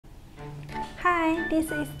Hi,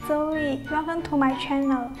 this is Zoe. Welcome to my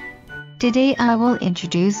channel. Today I will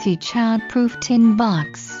introduce you Child-Proof Tin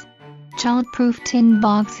Box. Child-Proof Tin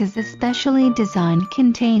Box is a specially designed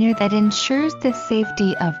container that ensures the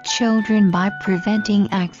safety of children by preventing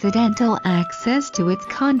accidental access to its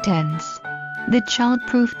contents. The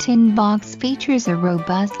Child-Proof Tin Box features a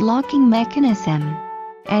robust locking mechanism,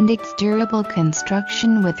 and its durable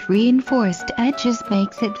construction with reinforced edges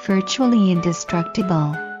makes it virtually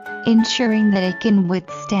indestructible, ensuring that it can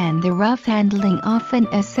withstand the rough handling often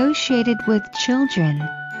associated with children.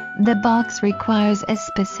 The box requires a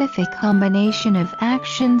specific combination of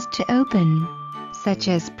actions to open, such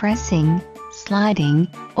as pressing, sliding,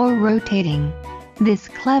 or rotating. This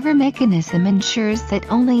clever mechanism ensures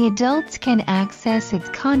that only adults can access its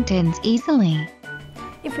contents easily.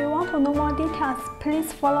 If you want to know more details,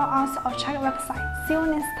 please follow us or check our website. See you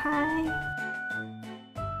next time.